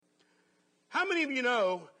How many of you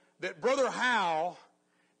know that Brother Hal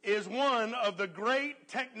is one of the great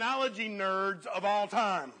technology nerds of all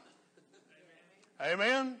time?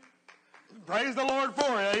 Amen. Praise the Lord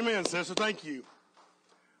for it. Amen, sister. Thank you.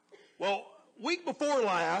 Well, week before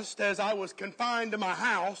last, as I was confined to my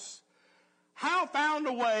house, Hal found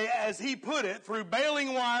a way, as he put it, through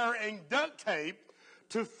baling wire and duct tape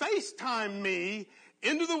to FaceTime me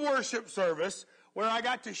into the worship service where I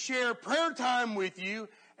got to share prayer time with you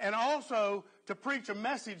and also to preach a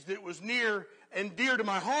message that was near and dear to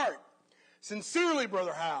my heart. Sincerely,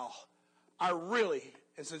 Brother Hal, I really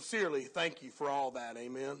and sincerely thank you for all that.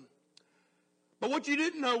 Amen. But what you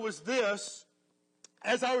didn't know was this.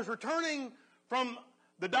 As I was returning from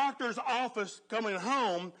the doctor's office coming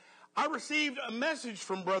home, I received a message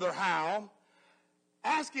from Brother Hal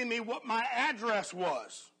asking me what my address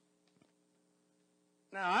was.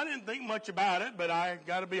 Now, I didn't think much about it, but I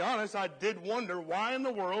got to be honest, I did wonder, why in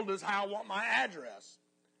the world does Hal want my address?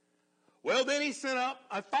 Well, then he sent up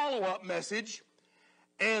a follow-up message,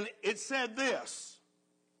 and it said this: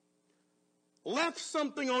 left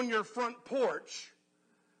something on your front porch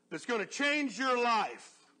that's going to change your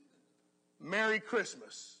life. Merry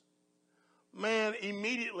Christmas. Man,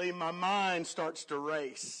 immediately my mind starts to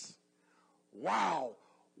race. Wow,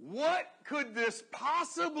 what could this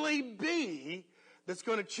possibly be that's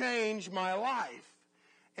going to change my life?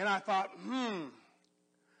 And I thought,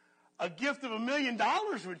 a gift of $1 million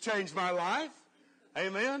would change my life.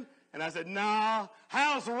 Amen. And I said, nah,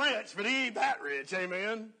 Hal's rich, but he ain't that rich.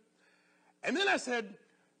 Amen. And then I said,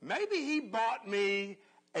 maybe he bought me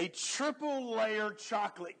a triple layer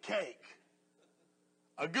chocolate cake.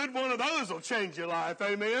 A good one of those will change your life.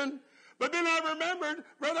 Amen. But then I remembered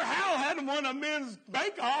Brother Hal hadn't won a men's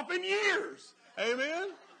bake-off in years.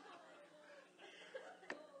 Amen.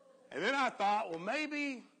 And then I thought, well,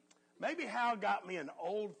 maybe Hal got me an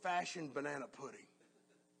old-fashioned banana pudding.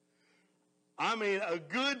 I mean, a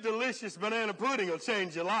good, delicious banana pudding will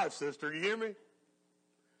change your life, sister. You hear me?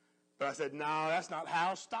 But I said, no, that's not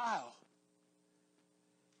Hal's style.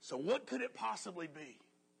 So what could it possibly be?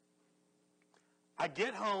 I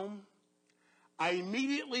get home. I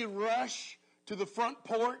immediately rush to the front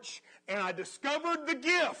porch, and I discovered the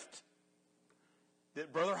gift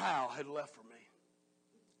that Brother Hal had left for me.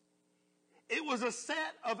 It was a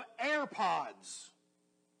set of AirPods.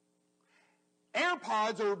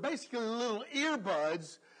 AirPods are basically little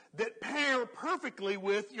earbuds that pair perfectly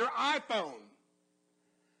with your iPhone.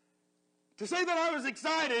 To say that I was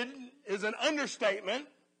excited is an understatement.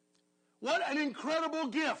 What an incredible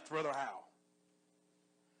gift, Brother Hal.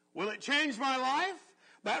 Will it change my life?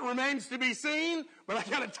 That remains to be seen, but I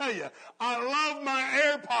got to tell you, I love my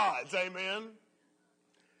AirPods, amen.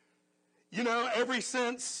 You know, ever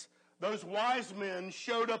since those wise men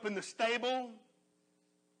showed up in the stable,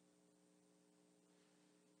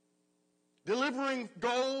 delivering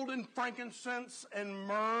gold and frankincense and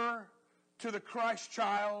myrrh to the Christ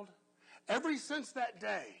child, ever since that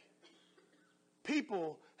day,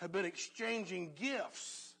 people have been exchanging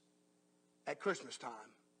gifts at Christmas time.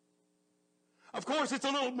 Of course, it's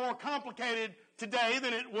a little more complicated today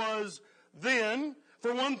than it was then.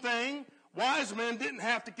 For one thing, wise men didn't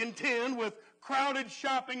have to contend with crowded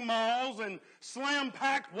shopping malls and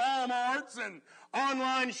slam-packed Walmarts and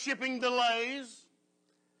online shipping delays.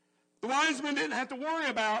 The wise men didn't have to worry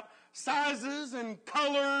about sizes and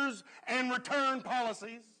colors and return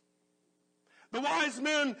policies. The wise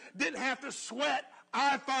men didn't have to sweat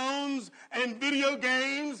iPhones and video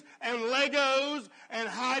games and Legos and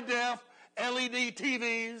high-def LED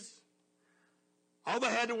TVs. All they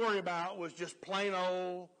had to worry about was just plain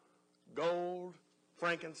old gold,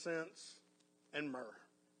 frankincense, and myrrh.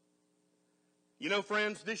 You know,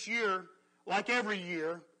 friends, this year, like every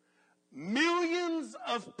year, millions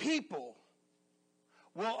of people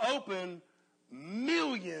will open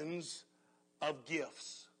millions of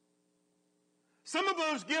gifts. Some of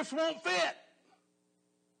those gifts won't fit.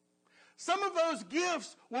 Some of those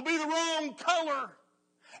gifts will be the wrong color.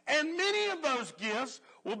 And many of those gifts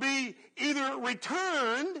will be either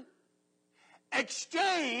returned,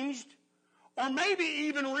 exchanged, or maybe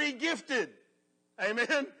even re-gifted.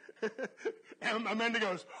 Amen? And Amanda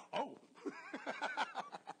goes, oh.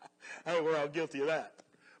 Oh, we're all guilty of that.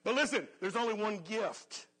 But listen, there's only one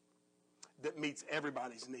gift that meets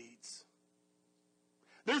everybody's needs.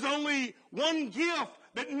 There's only one gift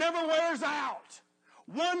that never wears out.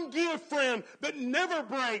 One gift, friend, that never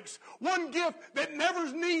breaks. One gift that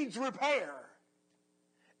never needs repair.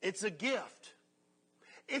 It's a gift.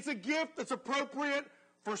 It's a gift that's appropriate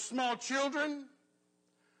for small children,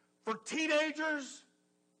 for teenagers,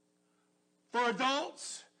 for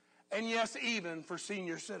adults, and yes, even for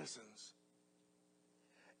senior citizens.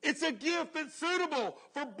 It's a gift that's suitable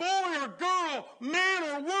for boy or girl, man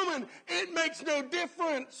or woman. It makes no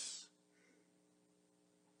difference.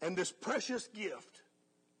 And this precious gift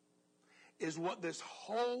is what this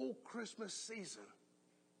whole Christmas season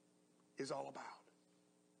is all about.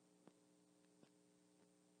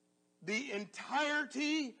 The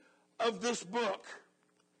entirety of this book,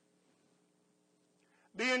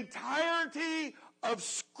 the entirety of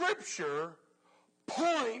Scripture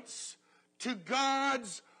points to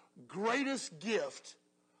God's greatest gift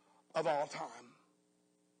of all time.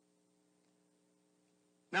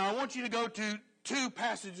 Now, I want you to go to two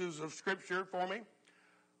passages of Scripture for me.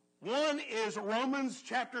 One is Romans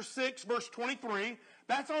chapter 6, verse 23.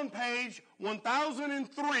 That's on page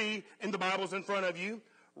 1003 in the Bibles in front of you.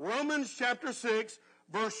 Romans chapter 6,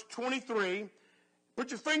 verse 23.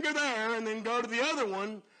 Put your finger there and then go to the other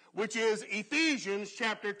one, which is Ephesians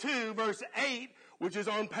chapter 2, verse 8, which is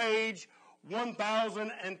on page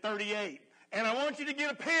 1038. And I want you to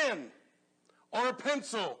get a pen or a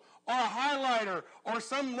pencil or a highlighter or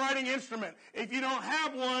some writing instrument. If you don't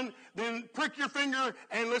have one, then prick your finger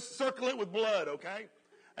and let's circle it with blood, okay?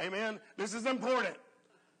 Amen. This is important.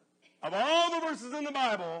 Of all the verses in the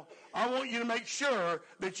Bible, I want you to make sure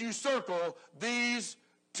that you circle these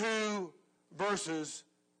two verses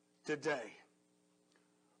today.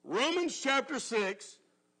 Romans chapter 6,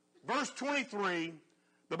 verse 23,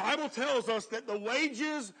 the Bible tells us that the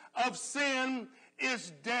wages of sin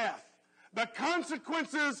is death. The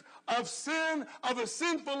consequences of sin, of a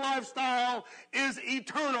sinful lifestyle, is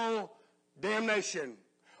eternal damnation.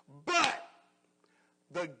 But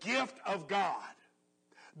the gift of God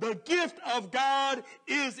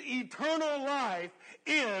is eternal life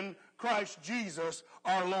in Christ Jesus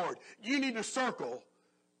our Lord. You need to circle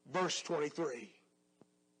verse 23.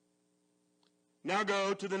 Now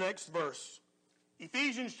go to the next verse.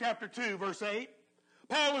 Ephesians chapter 2, verse 8.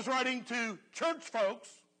 Paul was writing to church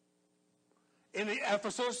folks in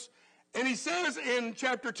Ephesus, and he says in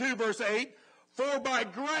chapter 2, verse 8, "For by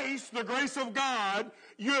grace, the grace of God,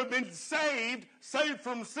 you have been saved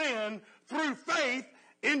from sin, through faith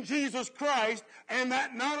in Jesus Christ, and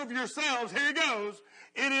that not of yourselves." Here it goes.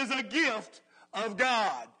 It is a gift of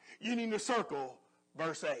God. You need to circle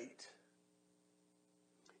verse 8.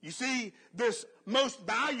 You see, this most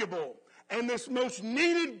valuable and this most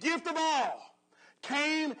needed gift of all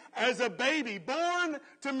came as a baby born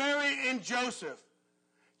to Mary and Joseph,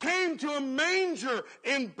 came to a manger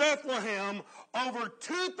in Bethlehem over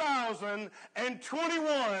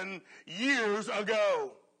 2,021 years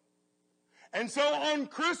ago. And so on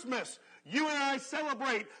Christmas, you and I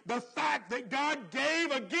celebrate the fact that God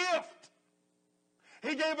gave a gift.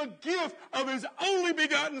 He gave a gift of His only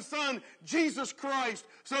begotten Son, Jesus Christ,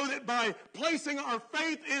 so that by placing our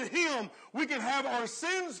faith in Him, we can have our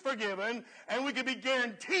sins forgiven and we can be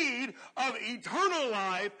guaranteed of eternal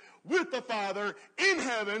life with the Father in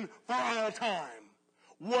heaven for all time.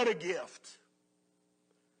 What a gift.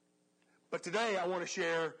 But today I want to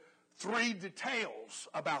share 3 details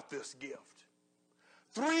about this gift.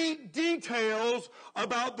 3 details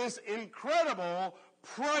about this incredible,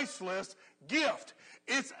 priceless gift.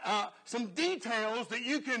 It's some details that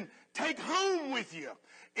you can take home with you.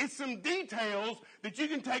 It's some details that you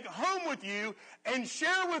can take home with you and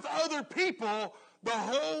share with other people the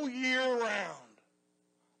whole year round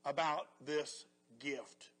about this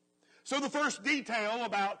gift. So the first detail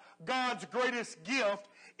about God's greatest gift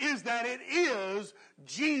is that it is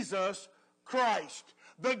Jesus Christ.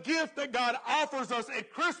 The gift that God offers us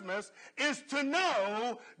at Christmas is to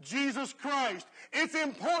know Jesus Christ. It's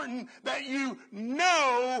important that you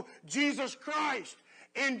know Jesus Christ.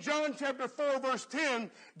 In John chapter 4, verse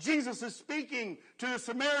 10, Jesus is speaking to the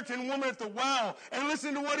Samaritan woman at the well. And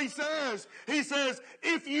listen to what He says. He says,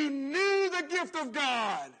 if you knew the gift of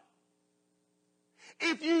God,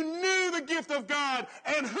 if you knew the gift of God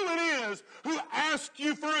and who it is who asked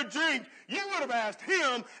you for a drink, you would have asked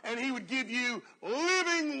Him and He would give you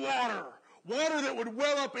living water. Water that would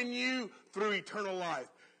well up in you through eternal life.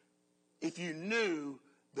 If you knew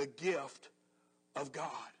the gift of God.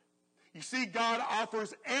 You see, God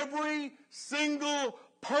offers every single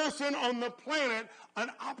person on the planet an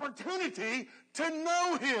opportunity to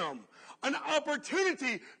know Him. An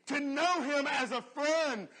opportunity to know Him as a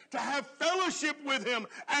friend, to have fellowship with Him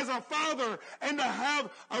as a father, and to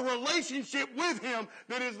have a relationship with Him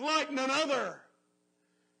that is like none other.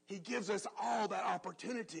 He gives us all that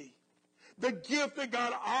opportunity. The gift that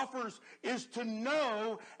God offers is to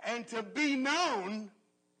know and to be known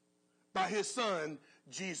by His Son,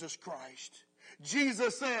 Jesus Christ.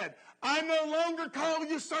 Jesus said, I no longer call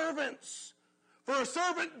you servants, for a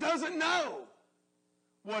servant doesn't know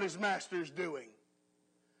what his master is doing.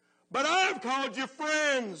 But I have called you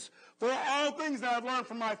friends, for all things that I've learned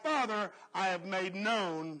from my Father, I have made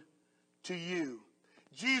known to you.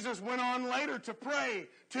 Jesus went on later to pray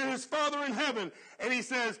to his Father in heaven, and he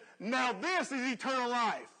says, now this is eternal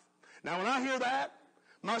life. Now when I hear that,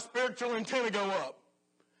 my spiritual antenna go up.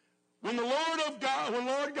 When the Lord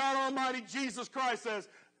God Almighty Jesus Christ says,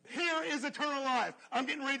 here is eternal life, I'm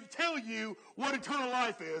getting ready to tell you what eternal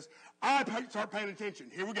life is, I start paying attention.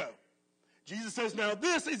 Here we go. Jesus says, now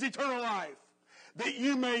this is eternal life, that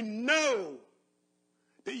you may know,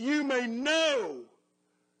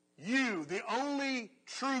 you, the only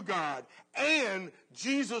true God, and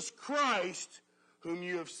Jesus Christ, whom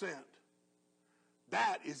you have sent.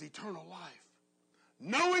 That is eternal life.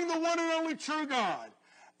 Knowing the one and only true God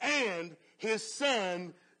and his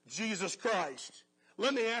Son, Jesus Christ.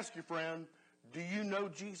 Let me ask you, friend, do you know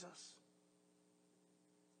Jesus?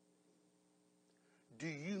 Do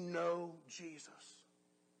you know Jesus?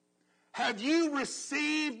 Have you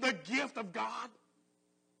received the gift of God?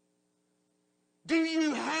 Do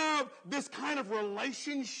you have this kind of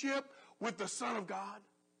relationship with the Son of God?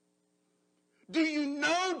 Do you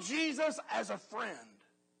know Jesus as a friend?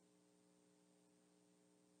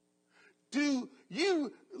 Do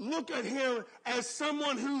you look at him as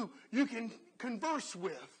someone who you can converse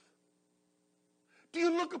with? Do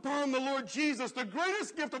you look upon the Lord Jesus, the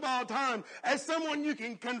greatest gift of all time, as someone you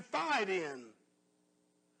can confide in?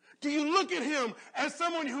 Do you look at him as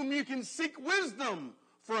someone whom you can seek wisdom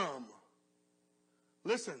from?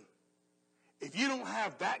 Listen, if you don't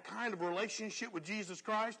have that kind of relationship with Jesus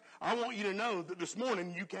Christ, I want you to know that this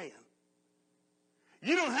morning you can.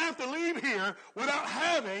 You don't have to leave here without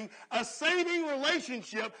having a saving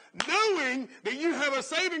relationship, knowing that you have a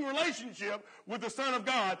saving relationship with the Son of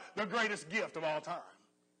God, the greatest gift of all time.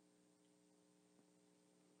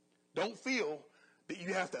 Don't feel that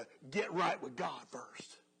you have to get right with God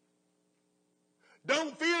first.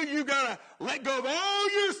 Don't feel you got to let go of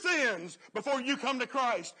all your sins before you come to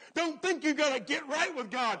Christ. Don't think you got to get right with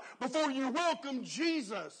God before you welcome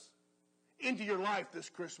Jesus into your life this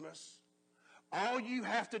Christmas. All you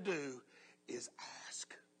have to do is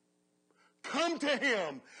ask. Come to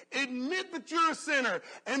him. Admit that you're a sinner.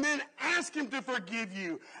 And then ask him to forgive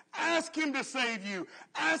you. Ask him to save you.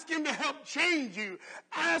 Ask him to help change you.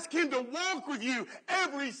 Ask him to walk with you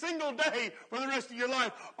every single day for the rest of your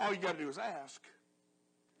life. All you got to do is ask.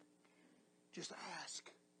 Just ask.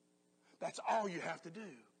 That's all you have to do.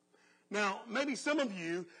 Now, maybe some of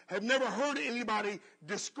you have never heard anybody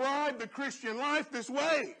describe the Christian life this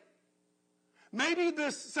way. Maybe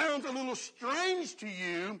this sounds a little strange to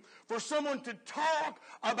you for someone to talk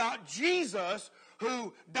about Jesus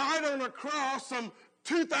who died on a cross some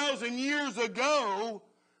 2,000 years ago,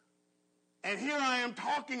 and here I am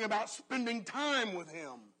talking about spending time with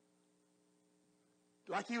him.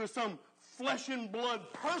 Like he was some flesh and blood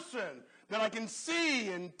person that I can see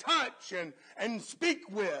and touch and speak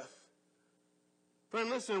with. Friend,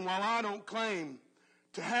 listen, while I don't claim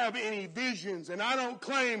to have any visions and I don't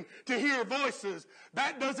claim to hear voices,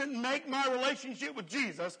 that doesn't make my relationship with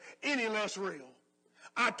Jesus any less real.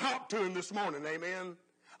 I talked to him this morning, amen?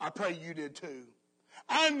 I pray you did too.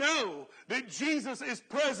 I know that Jesus is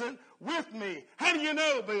present with me. How do you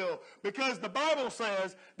know, Bill? Because the Bible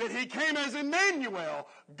says that he came as Emmanuel,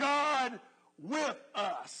 God with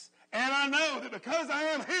us. And I know that because I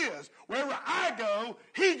am his, wherever I go,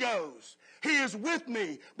 he goes. He is with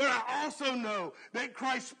me. But I also know that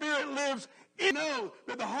Christ's Spirit lives in me. I know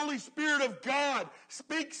that the Holy Spirit of God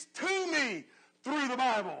speaks to me through the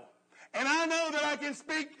Bible. And I know that I can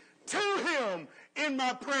speak to him in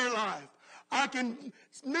my prayer life. I can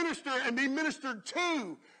minister and be ministered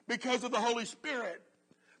to because of the Holy Spirit.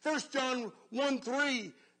 1 John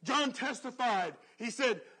 1:3, John testified. He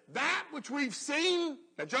said, that which we've seen,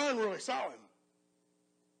 now John really saw him.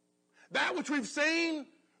 That which we've seen,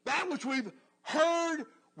 that which we've heard,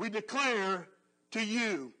 we declare to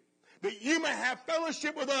you, that you may have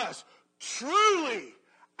fellowship with us. Truly,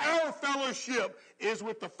 our fellowship is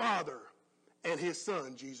with the Father and his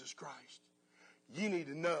Son, Jesus Christ. You need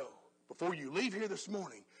to know, before you leave here this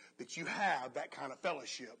morning, that you have that kind of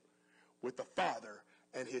fellowship with the Father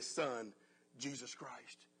and his Son, Jesus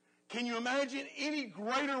Christ. Can you imagine any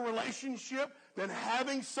greater relationship than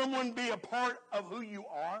having someone be a part of who you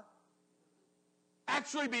are?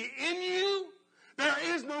 Actually be in you? There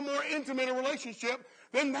is no more intimate a relationship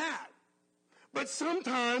than that. But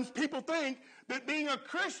sometimes people think that being a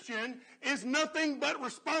Christian is nothing but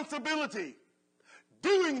responsibility.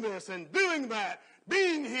 Doing this and doing that,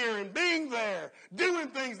 being here and being there, doing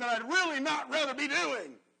things that I'd really not rather be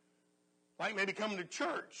doing. Like maybe coming to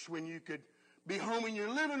church when you could be home in your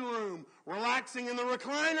living room, relaxing in the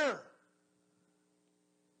recliner.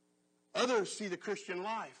 Others see the Christian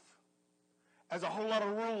life as a whole lot of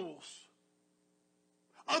rules.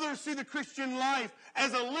 Others see the Christian life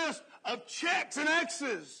as a list of checks and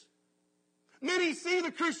X's. Many see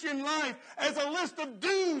the Christian life as a list of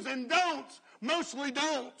do's and don'ts, mostly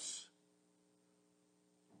don'ts.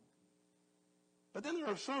 But then there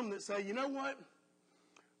are some that say, you know what?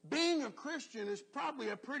 Being a Christian is probably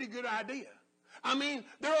a pretty good idea. I mean,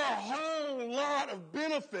 there are a whole lot of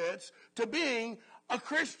benefits to being a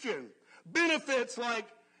Christian. Benefits like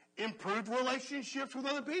improved relationships with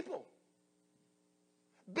other people.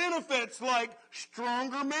 Benefits like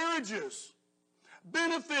stronger marriages.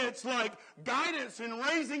 Benefits like guidance in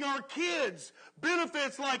raising our kids.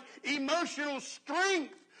 Benefits like emotional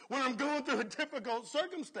strength when I'm going through a difficult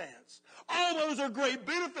circumstance. All those are great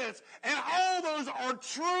benefits, and all those are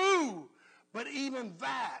true. But even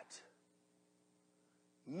that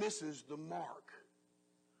misses the mark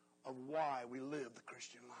of why we live the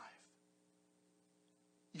Christian life.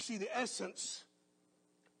 You see, the essence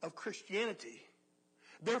of Christianity,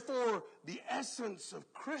 therefore the essence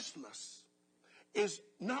of Christmas, is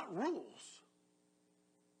not rules.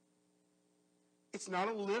 It's not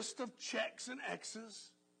a list of checks and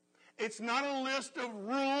X's. It's not a list of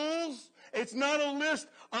rules. It's not a list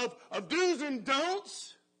of do's and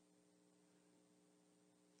don'ts.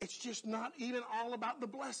 It's just not even all about the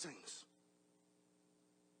blessings.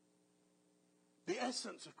 The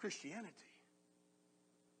essence of Christianity,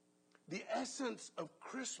 the essence of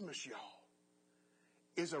Christmas, y'all,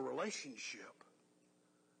 is a relationship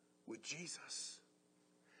with Jesus.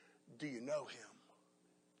 Do you know him?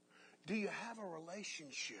 Do you have a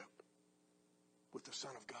relationship with the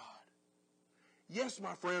Son of God? Yes,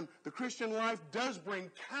 my friend, the Christian life does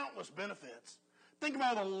bring countless benefits. Think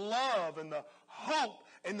about the love and the hope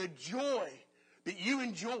and the joy that you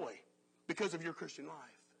enjoy because of your Christian life.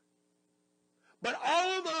 But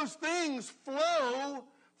all of those things flow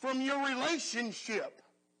from your relationship.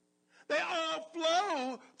 They all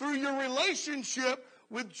flow through your relationship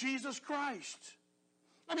with Jesus Christ.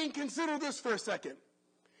 I mean, consider this for a second.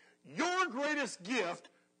 Your greatest gift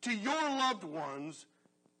to your loved ones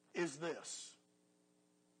is this.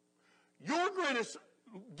 Your greatest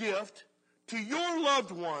gift to your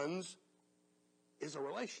loved ones is a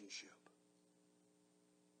relationship.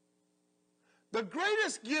 The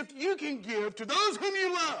greatest gift you can give to those whom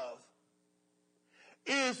you love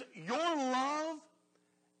is your love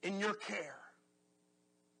and your care.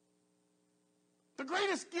 The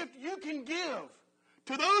greatest gift you can give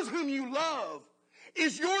to those whom you love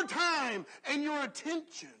is your time and your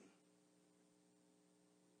attention.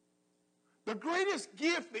 The greatest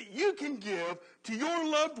gift that you can give to your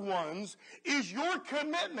loved ones is your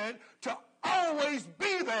commitment to always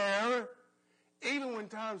be there even when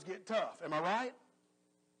times get tough. Am I right?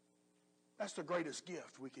 That's the greatest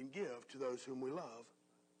gift we can give to those whom we love.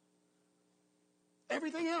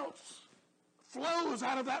 Everything else flows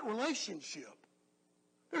out of that relationship.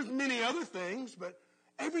 There's many other things, but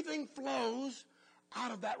everything flows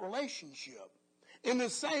out of that relationship. In the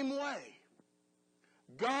same way,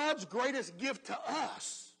 God's greatest gift to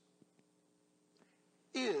us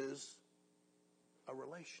is a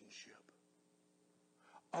relationship.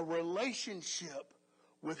 A relationship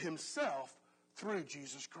with himself through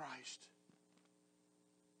Jesus Christ.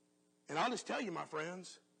 And I'll just tell you, my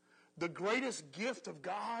friends, the greatest gift of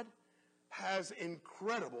God has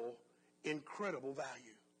incredible, incredible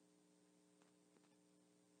value.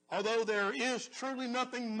 Although there is truly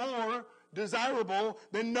nothing more desirable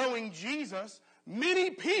than knowing Jesus,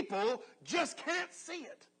 many people just can't see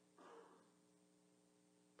it.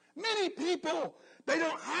 Many people, they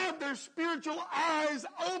don't have their spiritual eyes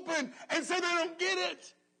open, and so they don't get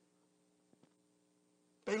it.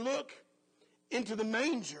 They look into the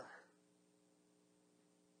manger,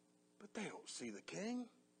 but they don't see the king.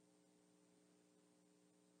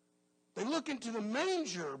 They look into the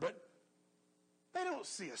manger, but they don't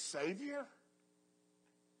see a Savior.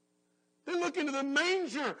 They look into the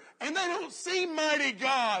manger and they don't see mighty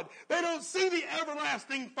God. They don't see the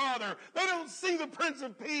everlasting Father. They don't see the Prince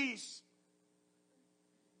of Peace.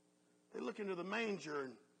 They look into the manger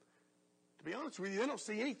and, to be honest with you, they don't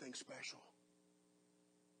see anything special.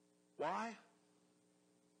 Why?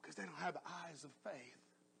 Because they don't have the eyes of faith.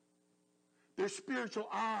 Their spiritual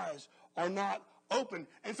eyes are not open.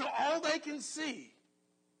 And so all they can see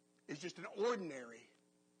is just an ordinary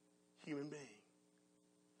human being.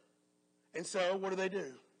 And so, what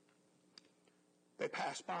do? They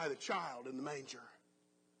pass by the child in the manger.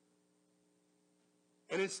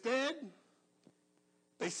 And instead,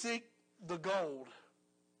 they seek the gold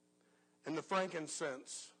and the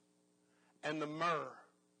frankincense and the myrrh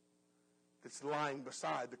that's lying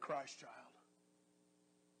beside the Christ child.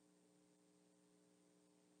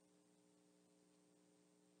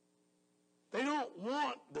 They don't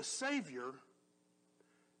want the Savior.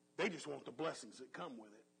 They just want the blessings that come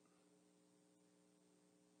with it.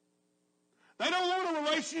 They don't want a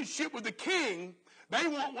relationship with the king. They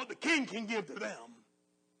want what the king can give to them.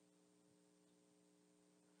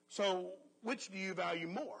 So, which do you value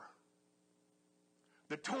more?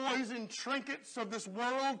 The toys and trinkets of this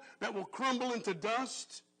world that will crumble into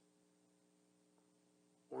dust?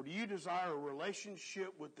 Or do you desire a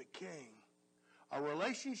relationship with the king? A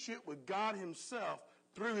relationship with God himself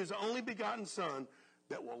through his only begotten Son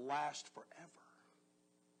that will last forever.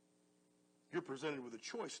 You're presented with a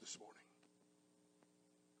choice this morning.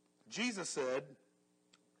 Jesus said,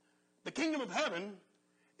 the kingdom of heaven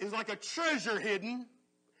is like a treasure hidden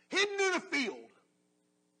in a field.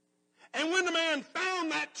 And when the man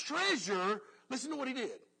found that treasure, listen to what he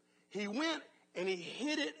did. He went and he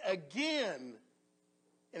hid it again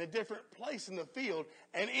in a different place in the field.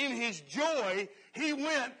 And in his joy, he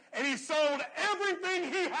went and he sold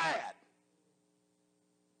everything he had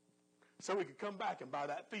so he could come back and buy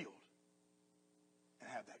that field and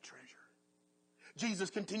have that treasure. Jesus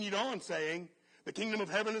continued on saying, the kingdom of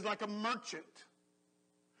heaven is like a merchant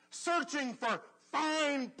searching for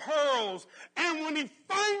fine pearls. And when he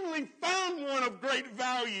finally found one of great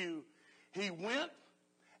value, he went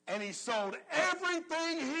and he sold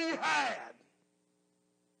everything he had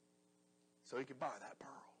so he could buy that pearl.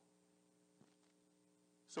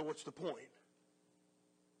 So what's the point?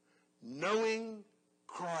 Knowing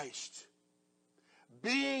Christ,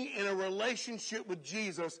 being in a relationship with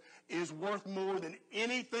Jesus is worth more than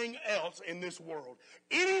anything else in this world.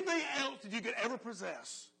 Anything else that you could ever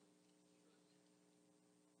possess.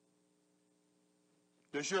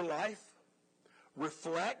 Does your life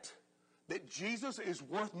reflect that Jesus is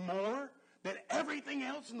worth more than everything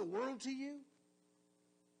else in the world to you?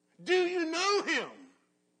 Do you know him?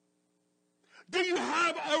 Do you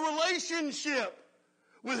have a relationship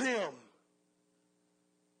with him?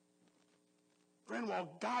 Friend, while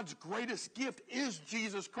God's greatest gift is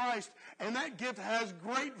Jesus Christ, and that gift has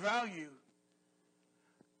great value,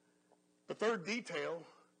 the third detail,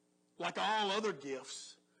 like all other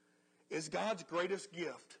gifts, is God's greatest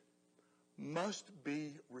gift must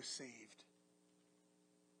be received.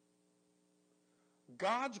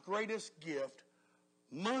 God's greatest gift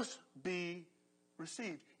must be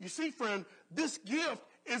received. You see, friend, this gift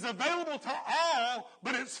is available to all,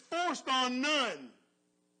 but it's forced on none.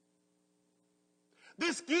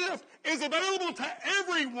 This gift is available to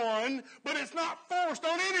everyone, but it's not forced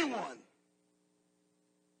on anyone.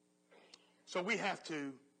 So we have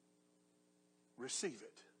to receive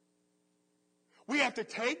it. We have to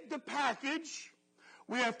take the package.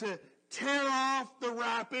 We have to tear off the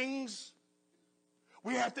wrappings.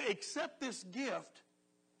 We have to accept this gift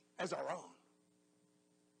as our own.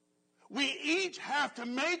 We each have to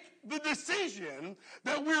make the decision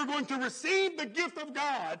that we're going to receive the gift of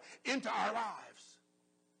God into our lives.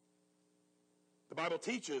 The Bible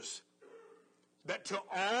teaches that to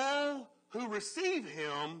all who receive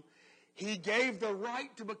him, he gave the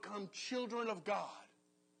right to become children of God,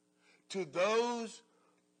 to those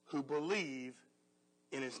who believe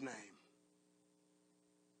in his name.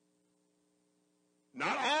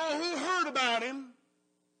 Not all who heard about him,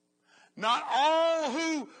 not all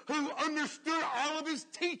who understood all of his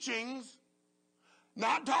teachings,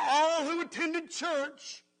 not to all who attended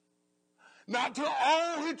church, not to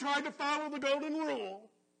all who tried to follow the golden rule,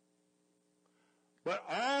 but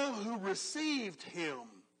all who received him,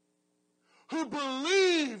 who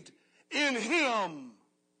believed in him,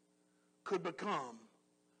 could become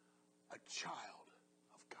a child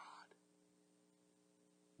of God.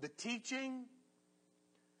 The teaching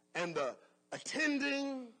and the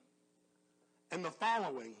attending and the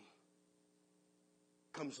following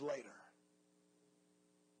comes later.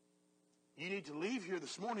 You need to leave here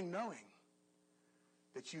this morning knowing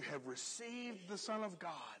that you have received the Son of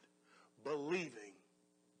God, believing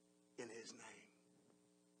in his name.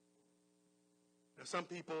 Now, some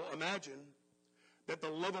people imagine that the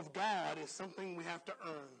love of God is something we have to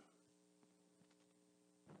earn.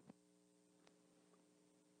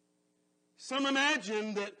 Some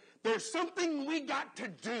imagine that there's something we got to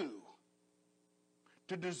do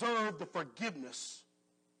to deserve the forgiveness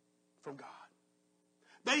from God.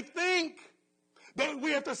 They think that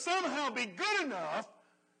we have to somehow be good enough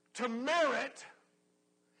to merit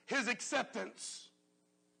his acceptance.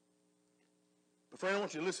 But friend, I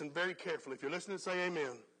want you to listen very carefully. If you're listening, say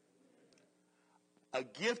amen. A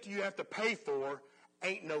gift you have to pay for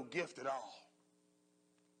ain't no gift at all.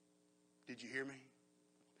 Did you hear me?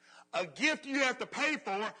 A gift you have to pay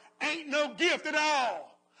for ain't no gift at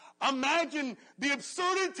all. Imagine the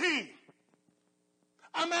absurdity.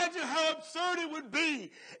 Imagine how absurd it would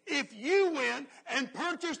be if you went and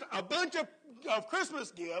purchased a bunch of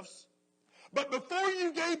Christmas gifts, but before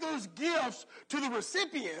you gave those gifts to the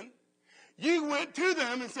recipient, you went to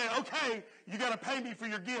them and said, okay, you got to pay me for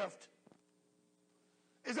your gift.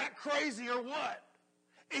 Is that crazy or what?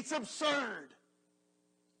 It's absurd.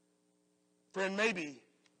 Friend, maybe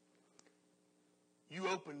you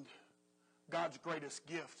opened God's greatest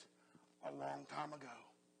gift a long time ago.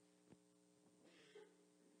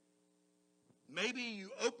 Maybe you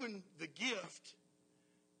opened the gift,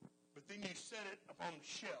 but then you set it upon the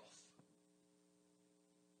shelf.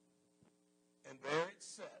 And there it's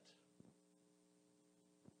set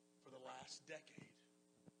for the last decade.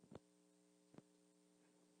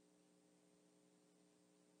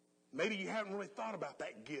 Maybe you haven't really thought about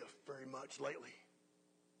that gift very much lately.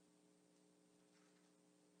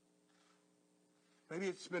 Maybe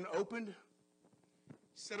it's been opened,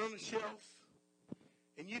 set on the shelf,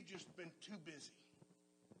 and you've just been too busy.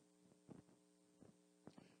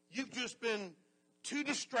 You've just been too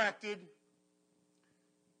distracted,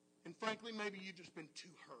 and frankly, maybe you've just been too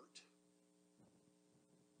hurt.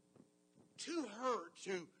 Too hurt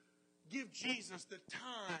to give Jesus the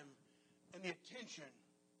time and the attention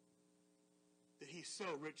that he so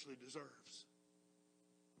richly deserves.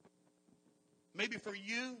 Maybe for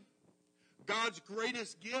you, God's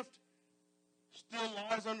greatest gift still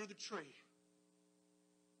lies under the tree.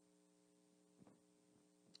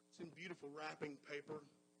 It's in beautiful wrapping paper.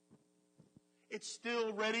 It's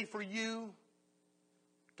still ready for you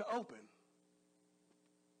to open.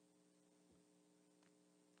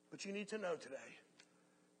 But you need to know today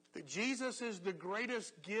that Jesus is the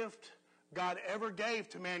greatest gift God ever gave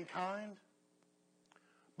to mankind.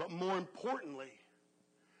 But more importantly,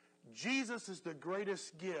 Jesus is the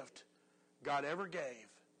greatest gift God ever gave,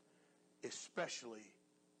 especially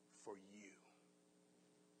for you.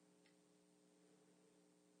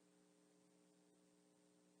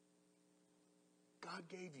 God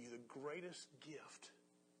gave you the greatest gift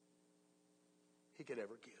he could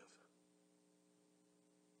ever give.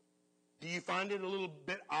 Do you find it a little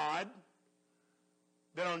bit odd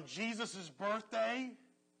that on Jesus' birthday,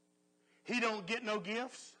 he don't get no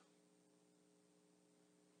gifts?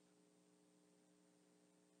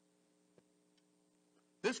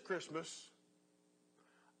 This Christmas,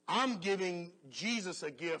 I'm giving Jesus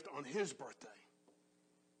a gift on his birthday.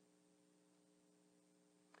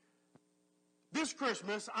 This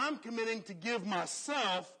Christmas, I'm committing to give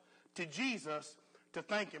myself to Jesus to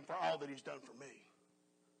thank him for all that he's done for me.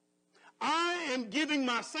 I am giving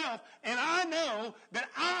myself, and I know that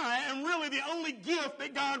I am really the only gift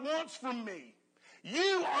that God wants from me.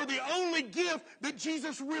 You are the only gift that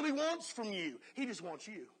Jesus really wants from you. He just wants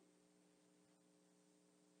you.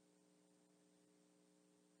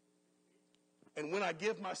 And when I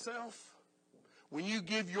give myself, when you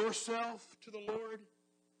give yourself to the Lord,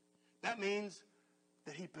 that means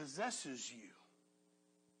that he possesses you.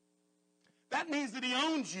 That means that he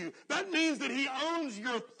owns you. That means that he owns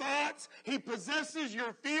your thoughts. He possesses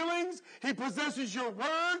your feelings. He possesses your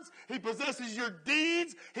words. He possesses your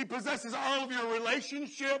deeds. He possesses all of your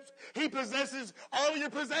relationships. He possesses all of your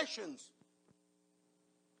possessions.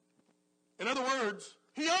 In other words,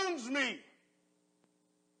 he owns me.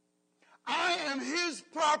 I am his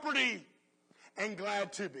property and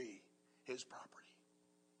glad to be his property.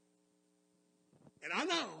 And I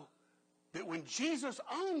know that when Jesus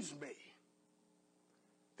owns me,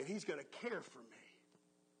 that he's going to care for me.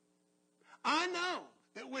 I know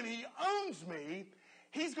that when he owns me,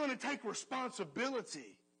 he's going to take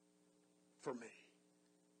responsibility for me.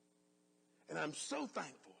 And I'm so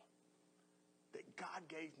thankful that God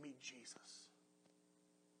gave me Jesus.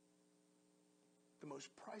 The most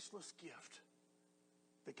priceless gift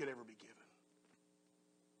that could ever be given.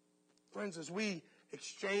 Friends, as we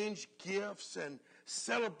exchange gifts and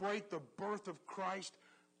celebrate the birth of Christ,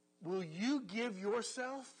 will you give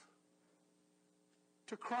yourself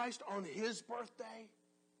to Christ on his birthday?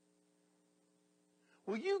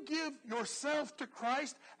 Will you give yourself to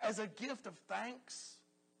Christ as a gift of thanks?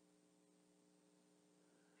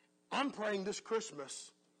 I'm praying this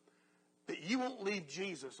Christmas that you won't leave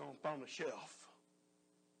Jesus on the shelf.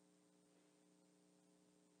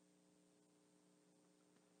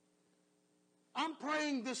 I'm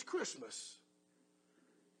praying this Christmas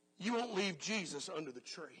you won't leave Jesus under the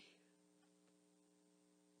tree.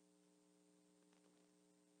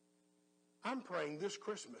 I'm praying this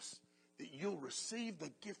Christmas that you'll receive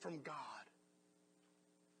the gift from God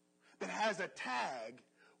that has a tag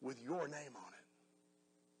with your name on it.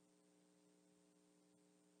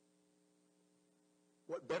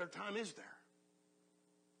 What better time is there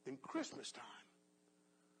than Christmas time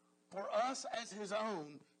for us as his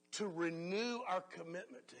own to renew our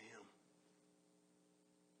commitment to him?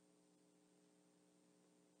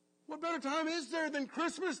 What better time is there than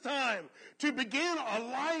Christmas time to begin a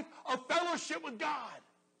life of fellowship with God?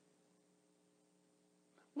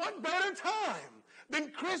 What better time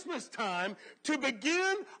than Christmas time to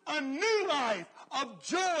begin a new life of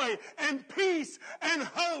joy and peace and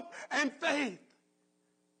hope and faith?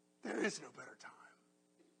 There is no better time.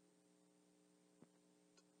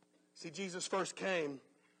 See, Jesus first came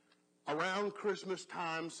around Christmas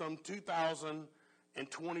time some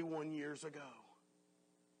 2,021 years ago.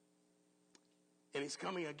 And he's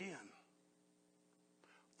coming again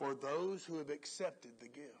for those who have accepted the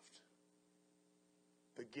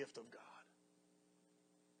gift of God.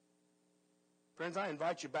 Friends, I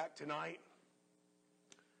invite you back tonight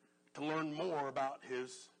to learn more about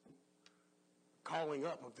his calling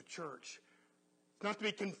up of the church. It's not to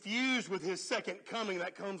be confused with his second coming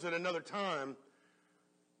that comes at another time,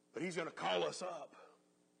 but he's going to call us up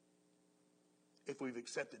if we've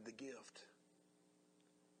accepted the gift.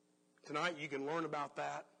 Tonight you can learn about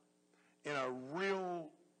that in a real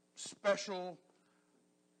special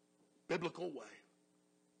biblical way.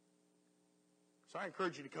 So I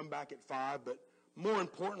encourage you to come back at 5, but more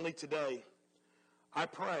importantly today, I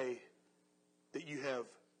pray that you have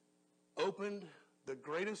opened the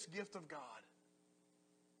greatest gift of God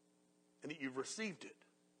and that you've received it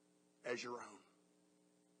as your own.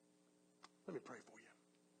 Let me pray for you.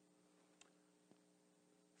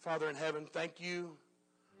 Father in heaven, thank you